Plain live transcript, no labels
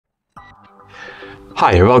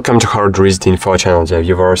Hi, welcome to Hard Reset Info channel, the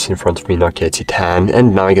viewers. In front of me Nokia T10,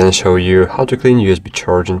 and now I'm gonna show you how to clean USB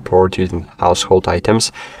charging port using household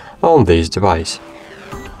items on this device.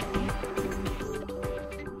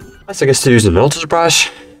 I suggest to use a toothbrush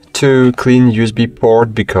to clean USB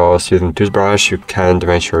port, because using toothbrush you can't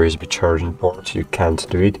damage your USB charging port, you can't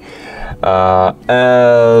do it.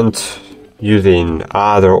 And using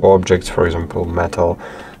other objects, for example metal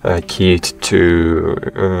kit to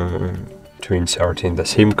insert in the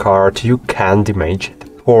SIM card, you can damage the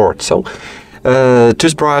port. So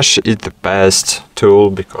toothbrush is the best tool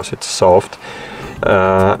because it's soft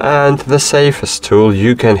and the safest tool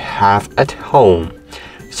you can have at home.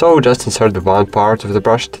 So just insert the one part of the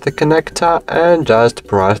brush to the connector and just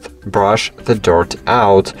brush the dirt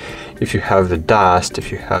out. If you have the dust,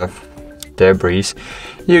 if you have debris,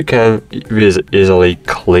 you can easily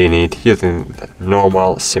clean it using the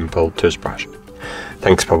normal simple toothbrush.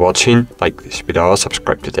 Thanks for watching, like this video,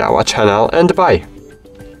 subscribe to our channel, and bye!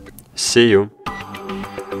 See you!